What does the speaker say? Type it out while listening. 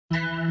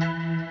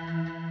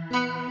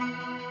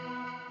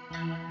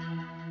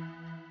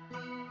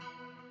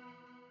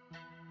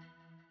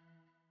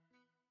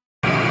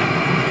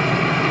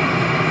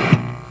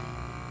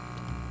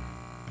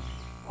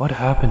What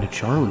happened to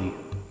Charlie?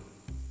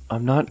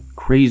 I'm not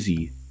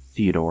crazy,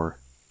 Theodore.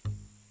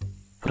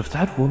 But if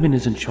that woman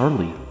isn't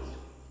Charlie,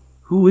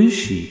 who is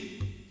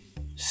she?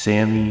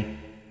 Sammy?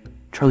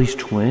 Charlie's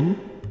twin?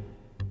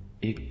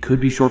 It could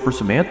be short for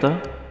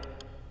Samantha.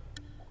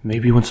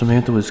 Maybe when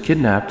Samantha was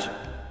kidnapped,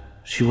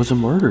 she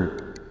wasn't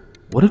murdered.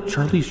 What if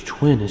Charlie's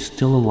twin is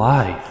still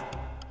alive?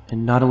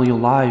 And not only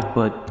alive,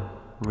 but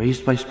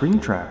raised by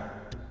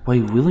Springtrap, by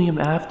William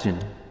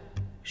Afton,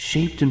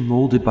 shaped and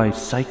molded by a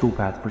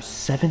psychopath for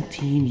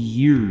 17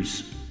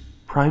 years,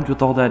 primed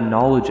with all that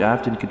knowledge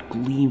Afton could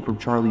glean from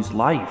Charlie's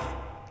life.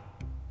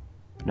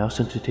 Now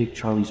sent to take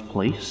Charlie's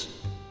place?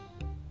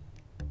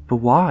 But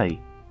why?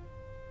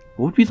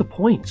 What would be the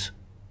point?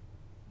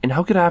 And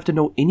how could Afton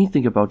know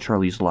anything about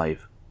Charlie's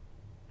life?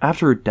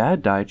 After her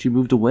dad died, she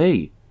moved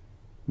away.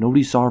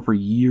 Nobody saw her for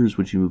years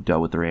when she moved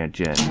out with her Aunt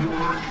Jen.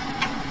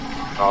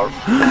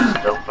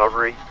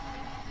 Recovery.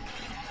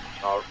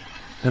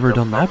 Never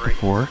done that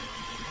before.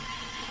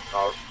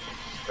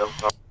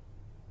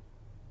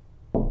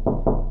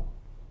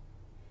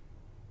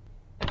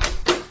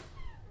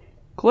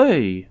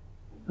 Clay!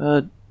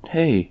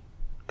 Hey,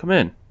 come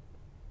in.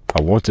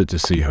 I wanted to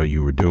see how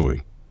you were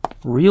doing.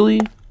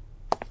 Really?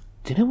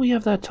 Didn't we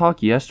have that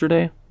talk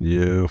yesterday?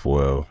 Yeah,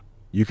 well,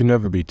 you can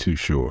never be too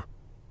sure.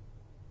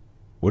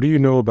 What do you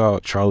know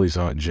about Charlie's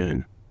Aunt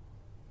Jen?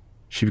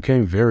 She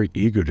became very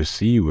eager to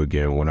see you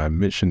again when I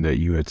mentioned that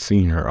you had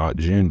seen her Aunt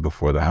Jen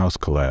before the house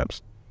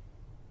collapsed.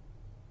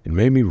 It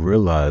made me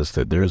realize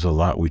that there's a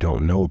lot we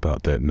don't know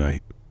about that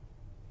night.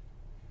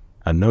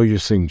 I know you're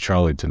seeing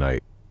Charlie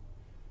tonight.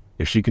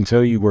 If she can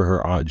tell you where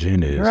her Aunt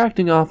Jen is... You're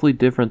acting awfully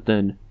different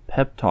than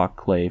Pep Talk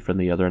Clay from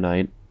the other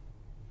night.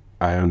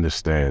 I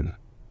understand.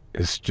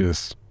 It's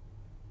just...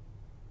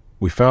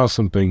 we found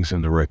some things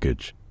in the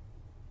wreckage.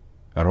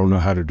 I don't know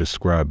how to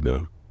describe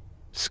them.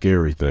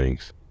 Scary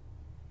things.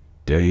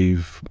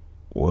 Dave,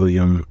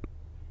 William,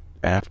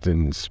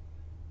 Afton's,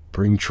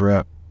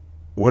 Springtrap,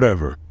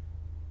 whatever.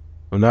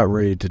 I'm not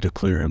ready to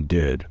declare him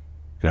dead,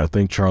 and I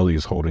think Charlie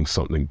is holding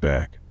something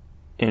back.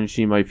 And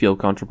she might feel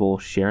comfortable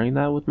sharing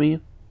that with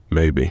me?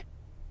 Maybe.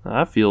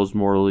 That feels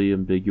morally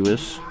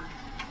ambiguous.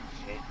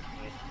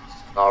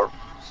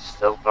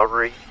 Still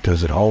recovery.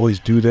 Does it always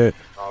do that?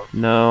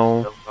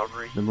 No.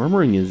 The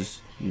murmuring is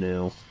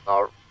new.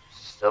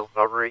 Still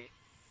recovery.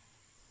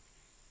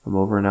 I'm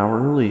over an hour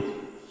early.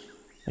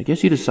 I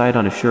guess you decide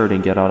on a shirt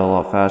and get out a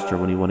lot faster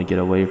when you want to get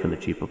away from the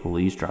chief of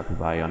police dropping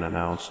by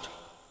unannounced.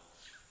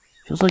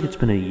 Feels like it's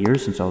been a year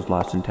since I was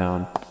last in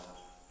town.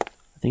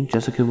 I think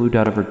Jessica moved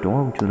out of her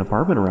dorm to an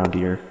apartment around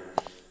here.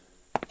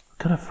 What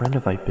kind of friend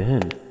have I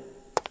been?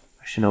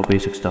 I should know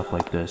basic stuff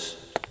like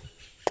this.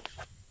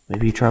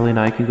 Maybe Charlie and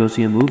I can go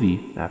see a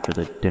movie after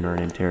the dinner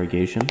and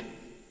interrogation.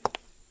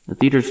 The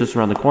theater's just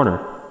around the corner.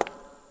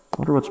 I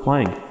wonder what's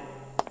playing.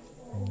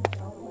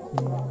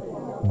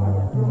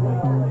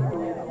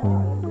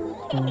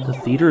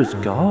 The theater is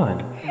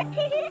gone.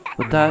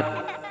 But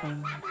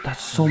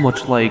that's so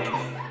much like...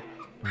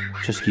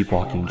 Just keep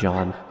walking,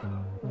 John.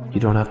 You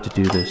don't have to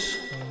do this.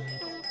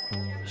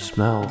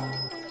 Smell.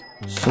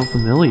 So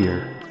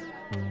familiar.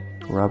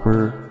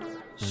 Rubber,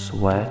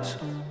 sweat,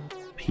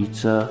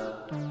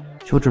 pizza,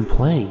 children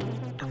playing,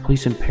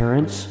 complacent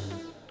parents.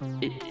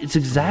 It's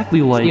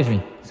exactly like... Excuse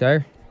me,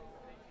 sir?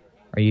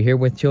 Are you here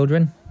with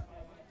children?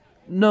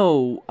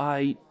 No,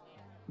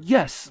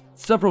 Yes,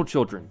 several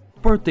children.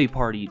 Birthday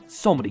party,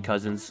 so many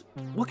cousins.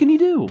 What can you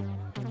do?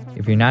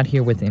 If you're not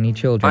here with any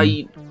children...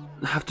 I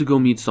have to go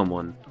meet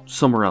someone,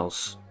 somewhere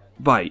else.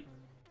 Bye.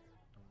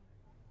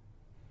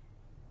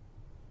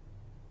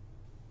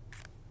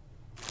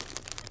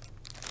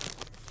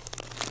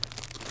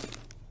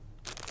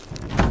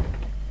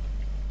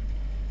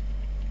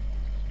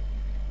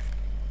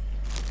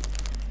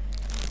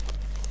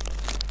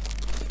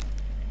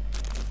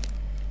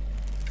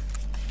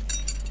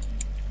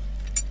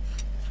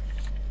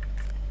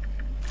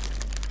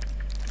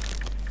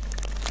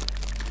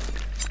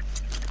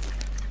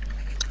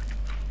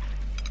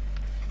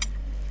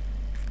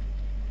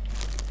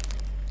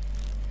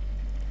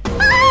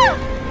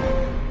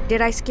 Did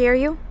I scare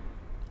you?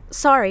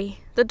 Sorry,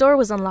 the door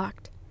was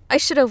unlocked. I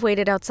should have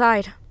waited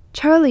outside.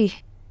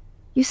 Charlie,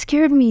 you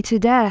scared me to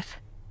death.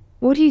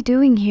 What are you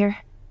doing here?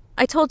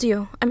 I told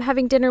you, I'm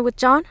having dinner with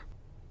John.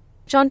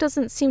 John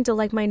doesn't seem to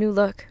like my new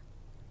look.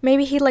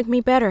 Maybe he'd like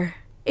me better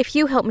if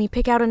you help me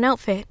pick out an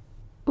outfit.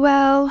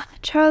 Well,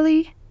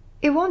 Charlie,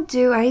 it won't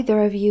do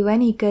either of you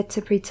any good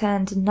to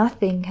pretend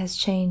nothing has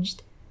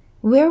changed.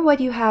 Wear what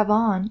you have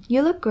on.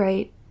 You look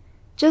great.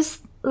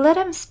 Just let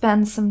him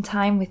spend some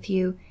time with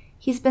you.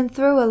 He's been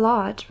through a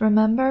lot,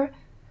 remember?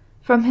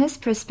 From his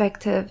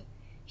perspective,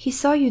 he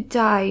saw you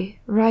die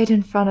right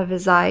in front of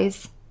his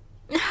eyes.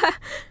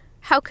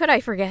 How could I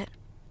forget?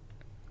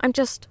 I'm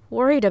just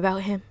worried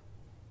about him.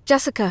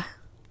 Jessica,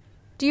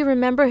 do you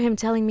remember him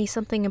telling me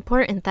something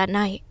important that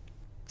night?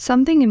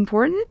 Something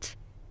important?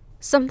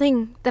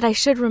 Something that I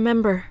should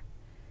remember.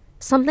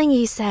 Something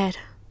he said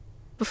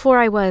before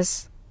I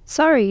was...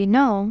 Sorry,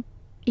 no.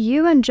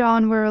 You and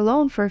John were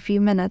alone for a few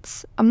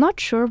minutes. I'm not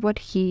sure what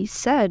he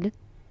said.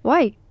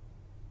 Why?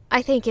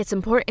 I think it's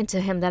important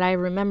to him that I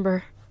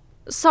remember.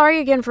 Sorry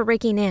again for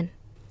breaking in.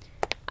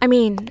 I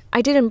mean,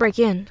 I didn't break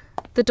in.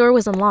 The door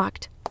was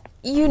unlocked.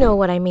 You know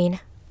what I mean.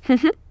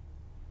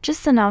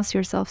 Just announce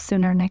yourself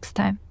sooner next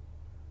time.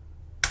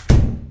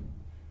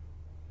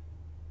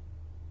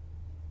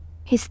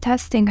 He's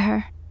testing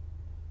her.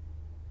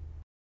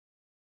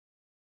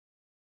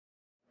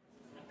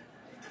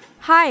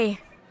 Hi.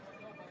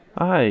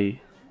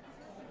 Hi.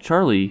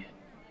 Charlie,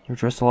 you're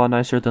dressed a lot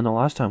nicer than the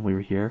last time we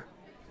were here.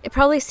 It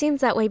probably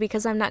seems that way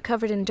because I'm not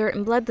covered in dirt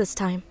and blood this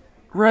time.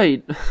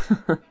 Right.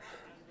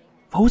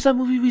 What was that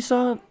movie we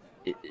saw?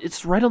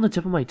 It's right on the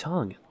tip of my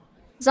tongue.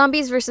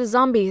 Zombies versus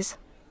zombies.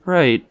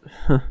 Right.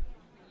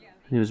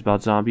 It was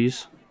about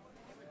zombies.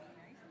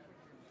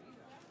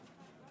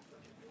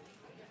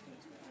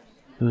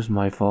 It was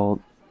my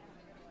fault.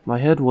 My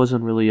head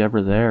wasn't really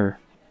ever there.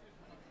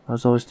 I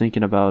was always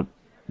thinking about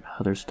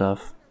other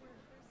stuff.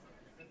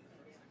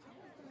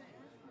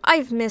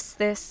 I've missed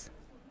this.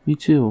 Me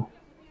too.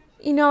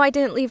 You know, I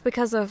didn't leave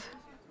because of...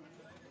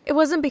 It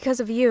wasn't because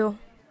of you.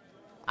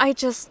 I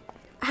just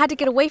had to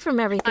get away from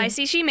everything. I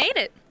see she made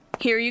it.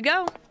 Here you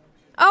go.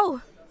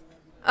 Oh!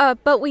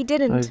 But we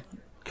didn't. I've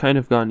kind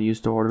of gotten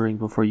used to ordering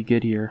before you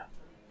get here.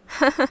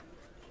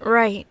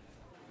 Right.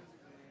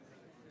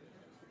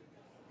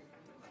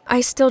 I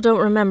still don't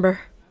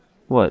remember.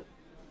 What?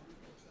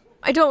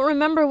 I don't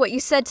remember what you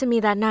said to me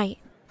that night.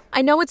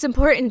 I know it's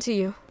important to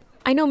you.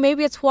 I know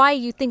maybe it's why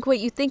you think what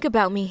you think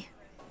about me.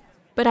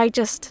 But I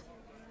just...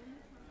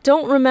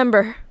 don't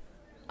remember.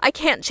 I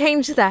can't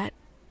change that.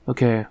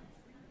 Okay.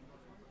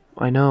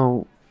 I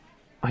know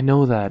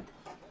that.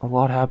 A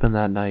lot happened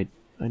that night.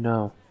 I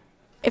know.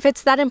 If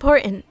it's that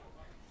important,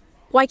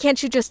 why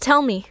can't you just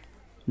tell me?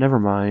 Never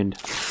mind.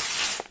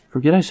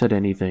 Forget I said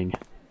anything.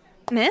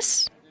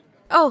 Miss?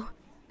 Oh,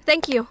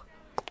 thank you.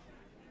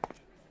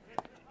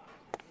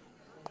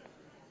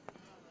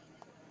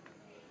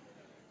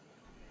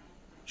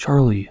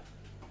 Charlie,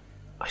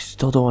 I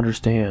still don't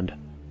understand.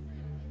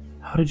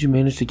 How did you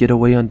manage to get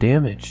away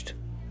undamaged?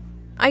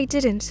 I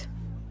didn't.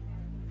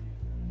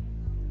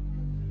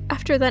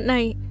 After that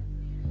night,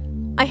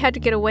 I had to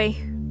get away.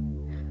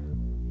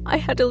 I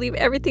had to leave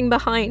everything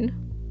behind.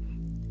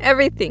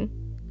 Everything.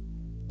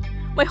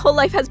 My whole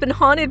life has been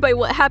haunted by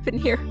what happened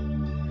here.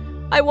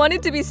 I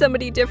wanted to be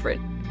somebody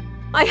different.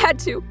 I had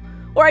to,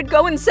 or I'd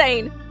go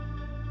insane.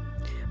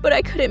 But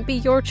I couldn't be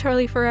your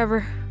Charlie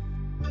forever.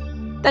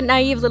 That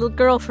naive little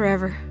girl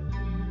forever.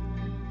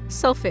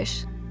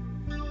 Selfish.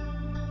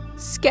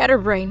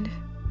 Scatterbrained.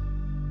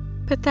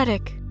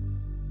 Pathetic.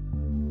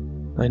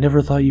 I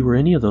never thought you were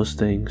any of those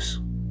things.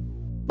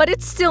 But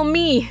it's still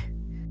me.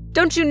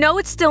 Don't you know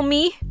it's still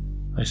me?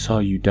 I saw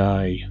you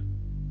die.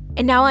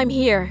 And now I'm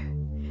here.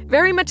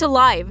 Very much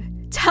alive.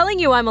 Telling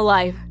you I'm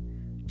alive.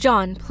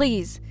 John,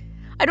 please.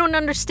 I don't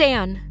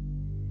understand.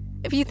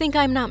 If you think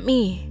I'm not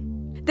me,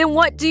 then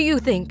what do you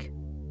think?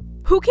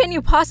 Who can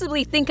you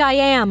possibly think I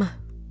am?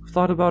 I've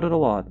thought about it a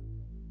lot.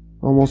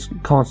 Almost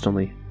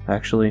constantly,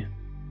 actually.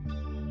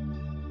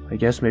 I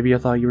guess maybe I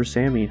thought you were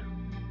Sammy.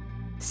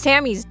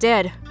 Sammy's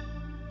dead.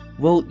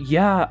 Well,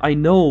 yeah, I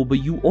know,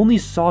 but you only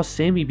saw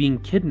Sammy being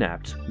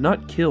kidnapped,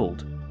 not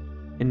killed.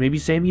 And maybe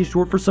Sammy is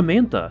short for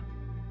Samantha.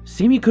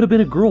 Sammy could have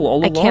been a girl all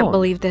along. I can't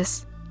believe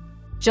this.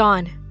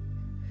 John,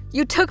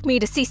 you took me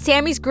to see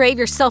Sammy's grave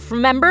yourself,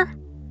 remember?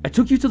 I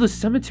took you to the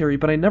cemetery,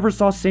 but I never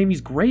saw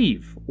Sammy's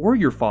grave, or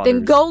your father's.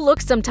 Then go look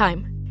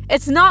sometime.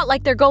 It's not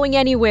like they're going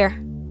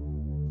anywhere.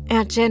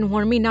 Aunt Jen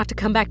warned me not to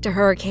come back to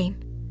Hurricane.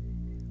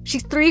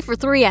 She's 3 for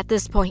 3 at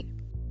this point.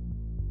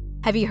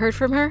 Have you heard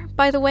from her,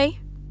 by the way?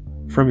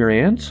 From your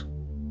aunt?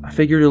 I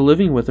figured you're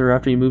living with her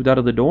after you moved out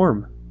of the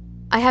dorm.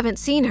 I haven't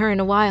seen her in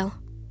a while.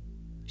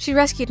 She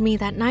rescued me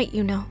that night,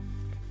 you know.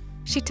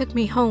 She took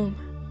me home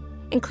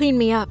and cleaned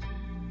me up.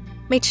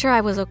 Made sure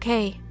I was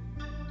okay.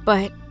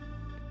 But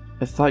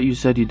I thought you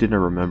said you didn't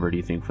remember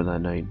anything from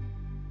that night.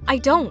 I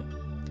don't.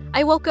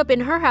 I woke up in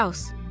her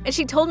house and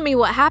she told me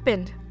what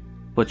happened.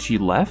 But she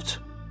left?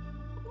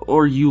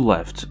 Or you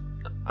left?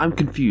 I'm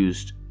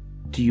confused.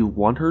 Do you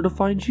want her to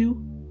find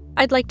you?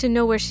 I'd like to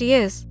know where she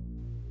is.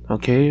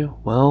 Okay,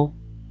 well,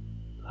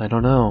 I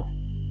don't know.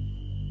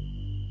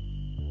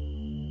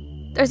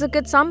 There's a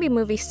good zombie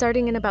movie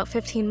starting in about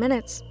 15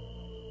 minutes.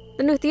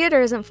 The new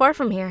theater isn't far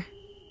from here.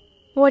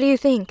 What do you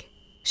think?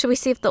 Should we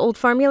see if the old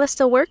formula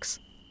still works?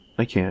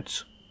 I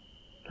can't.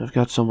 I've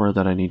got somewhere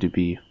that I need to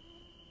be.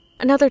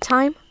 Another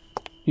time?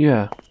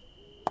 Yeah.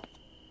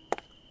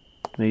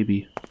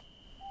 Maybe.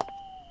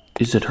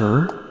 Is it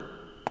her?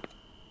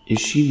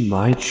 Is she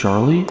my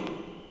Charlie?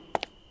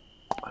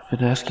 I've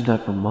been asking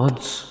that for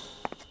months.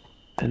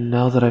 And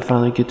now that I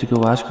finally get to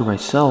go ask her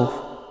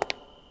myself,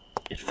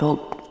 it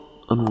felt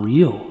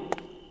unreal.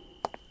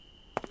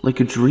 Like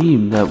a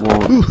dream that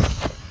won't...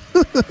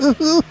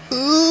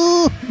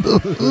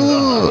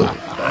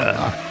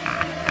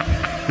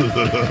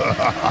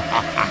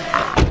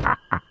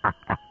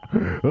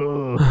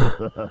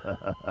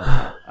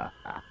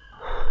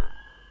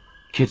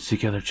 Kids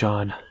together,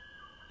 John.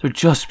 They're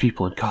just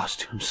people in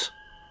costumes.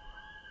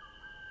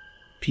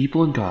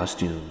 People in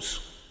costumes.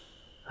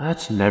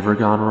 That's never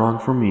gone wrong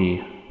for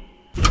me.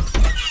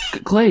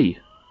 Clay!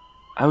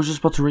 I was just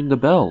about to ring the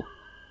bell.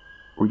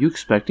 Were you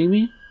expecting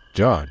me?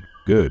 John,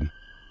 good.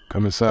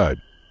 Come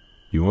inside.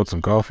 You want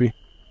some coffee?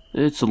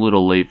 It's a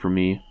little late for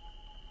me.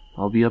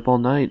 I'll be up all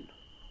night.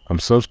 I'm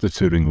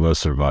substituting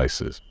lesser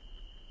vices.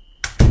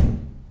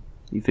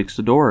 You fixed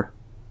the door.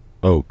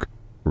 Oak.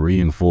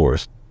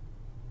 Reinforced.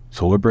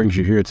 So what brings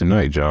you here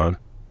tonight, John?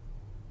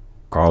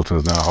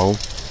 Carlton's not home?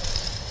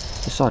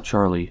 I saw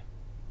Charlie.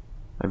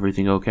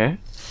 Everything okay?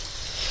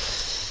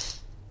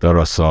 Thought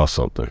I saw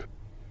something.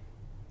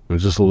 I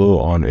was just a little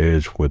on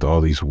edge with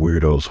all these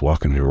weirdos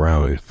walking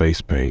around in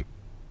face paint.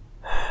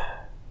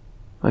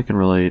 I can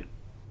relate.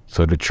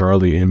 So did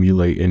Charlie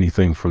emulate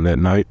anything from that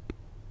night?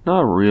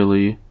 Not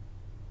really.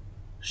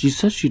 She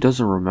says she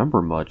doesn't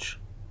remember much.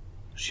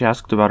 She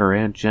asked about her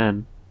Aunt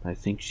Jen. I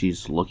think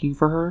she's looking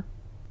for her.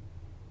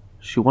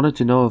 She wanted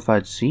to know if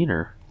I'd seen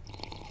her.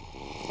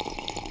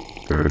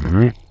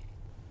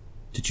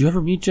 Did you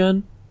ever meet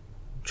Jen?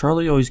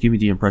 Charlie always gave me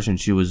the impression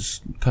she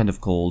was kind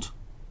of cold.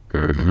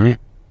 I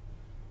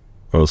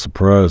was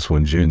surprised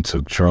when Jen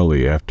took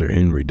Charlie after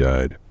Henry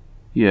died.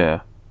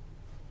 Yeah.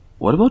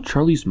 What about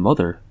Charlie's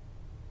mother?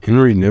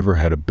 Henry never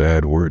had a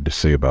bad word to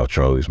say about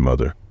Charlie's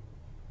mother.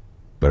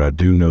 But I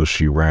do know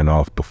she ran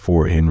off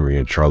before Henry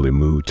and Charlie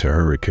moved to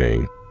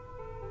Hurricane.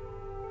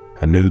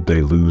 I knew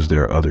they'd lose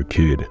their other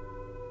kid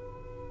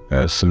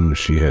as soon as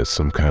she had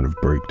some kind of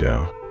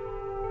breakdown.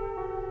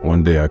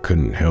 One day I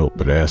couldn't help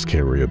but ask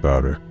Henry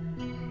about her.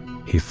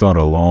 He thought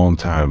a long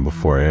time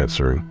before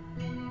answering.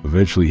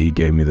 Eventually he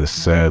gave me this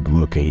sad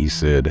look and he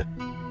said,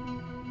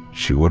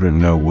 "She wouldn't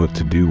know what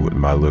to do with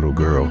my little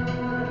girl."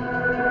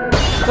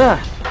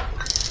 Ah!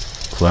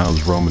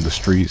 Clowns roaming the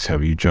streets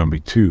have you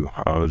jumping too,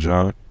 huh,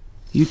 John?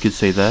 You could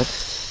say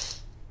that.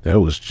 That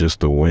was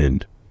just the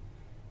wind.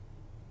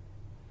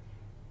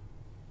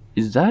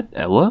 Is that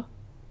Ella?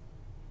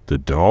 The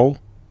doll?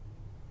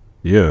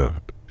 Yeah,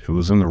 it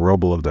was in the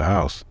rubble of the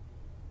house.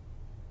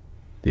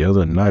 The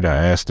other night I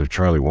asked if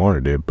Charlie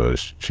wanted it,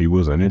 but she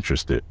wasn't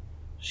interested.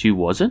 She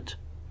wasn't?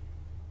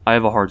 I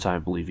have a hard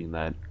time believing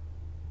that.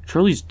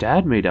 Charlie's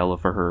dad made Ella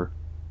for her.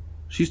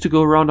 She used to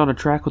go around on a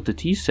track with the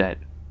tea set.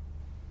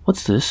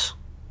 What's this?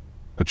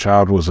 A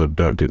child was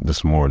abducted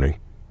this morning.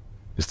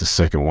 It's the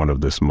second one of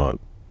this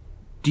month.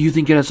 Do you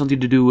think it has something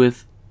to do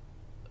with...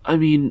 I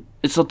mean,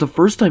 it's not the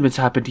first time it's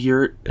happened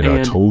here, And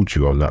I told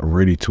you I'm not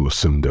ready to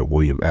assume that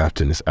William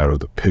Afton is out of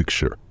the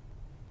picture.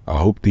 I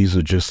hope these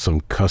are just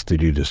some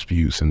custody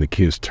disputes and the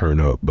kids turn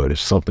up, but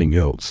it's something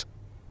else.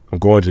 I'm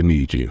going to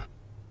need you.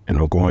 And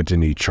I'm going to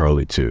need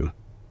Charlie too.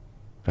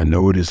 I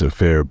know it isn't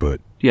fair,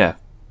 but... Yeah.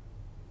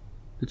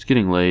 It's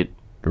getting late.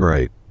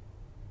 Right.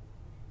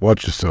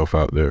 Watch yourself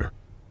out there.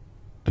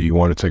 Do you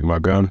want to take my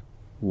gun?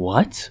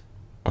 What?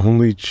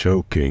 Only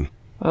joking.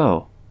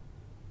 Oh.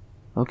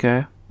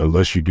 Okay.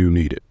 Unless you do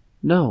need it.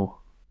 No.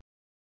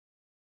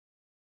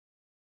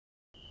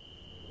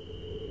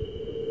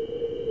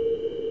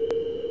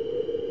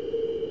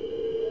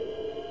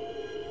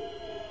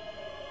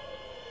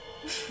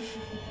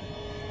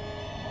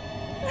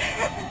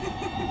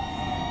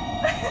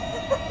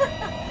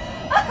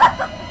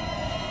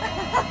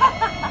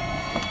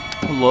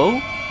 Hello?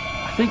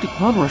 I think the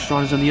clown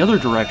restaurant is in the other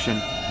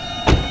direction.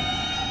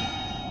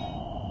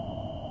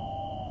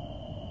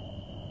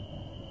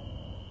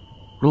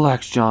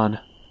 Relax, John.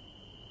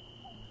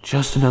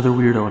 Just another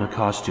weirdo in a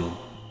costume.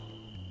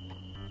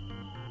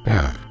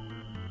 Yeah.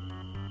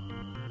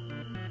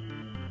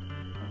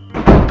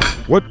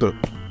 What the?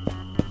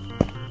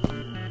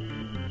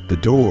 The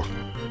door.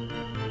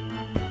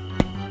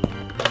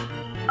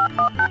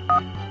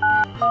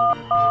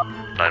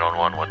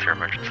 What's your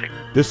emergency?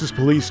 This is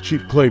Police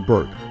Chief Clay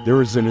Burke.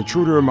 There is an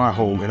intruder in my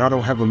home and I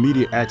don't have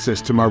immediate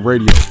access to my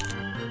radio.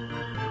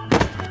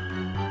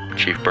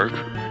 Chief Burke?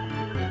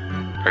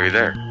 Are you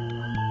there?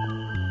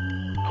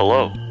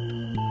 Hello?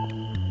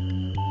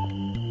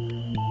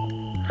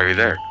 Are you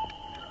there?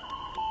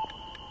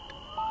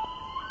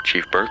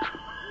 Chief Burke?